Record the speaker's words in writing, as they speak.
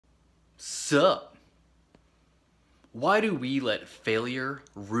Sup? Why do we let failure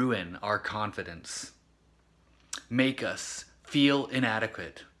ruin our confidence? Make us feel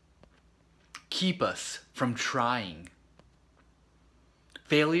inadequate? Keep us from trying?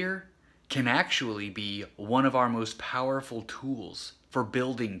 Failure can actually be one of our most powerful tools for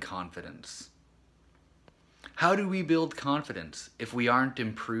building confidence. How do we build confidence if we aren't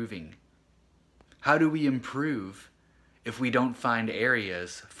improving? How do we improve if we don't find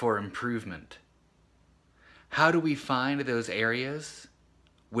areas for improvement? How do we find those areas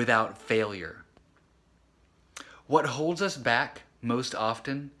without failure? What holds us back most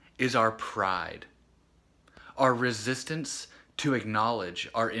often is our pride, our resistance to acknowledge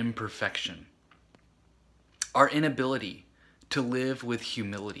our imperfection, our inability to live with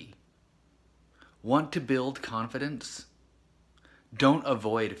humility. Want to build confidence? Don't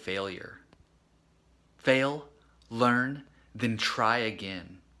avoid failure. Fail, learn, then try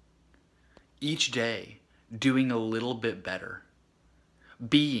again. Each day, doing a little bit better.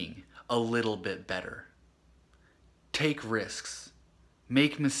 Being a little bit better. Take risks.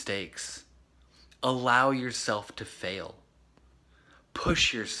 Make mistakes. Allow yourself to fail.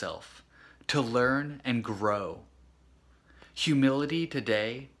 Push yourself to learn and grow. Humility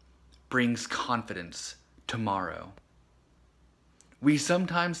today brings confidence tomorrow. We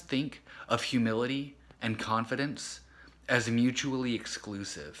sometimes think of humility and confidence as mutually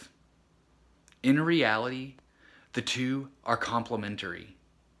exclusive. In reality, the two are complementary.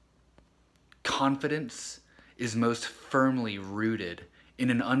 Confidence is most firmly rooted in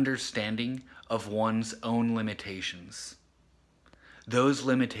an understanding of one's own limitations. Those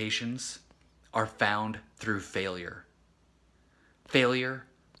limitations are found through failure. Failure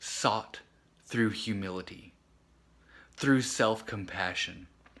sought through humility, through self-compassion,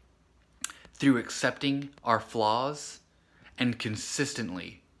 through accepting our flaws and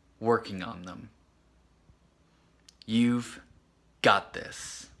consistently working on them. You've got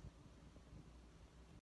this.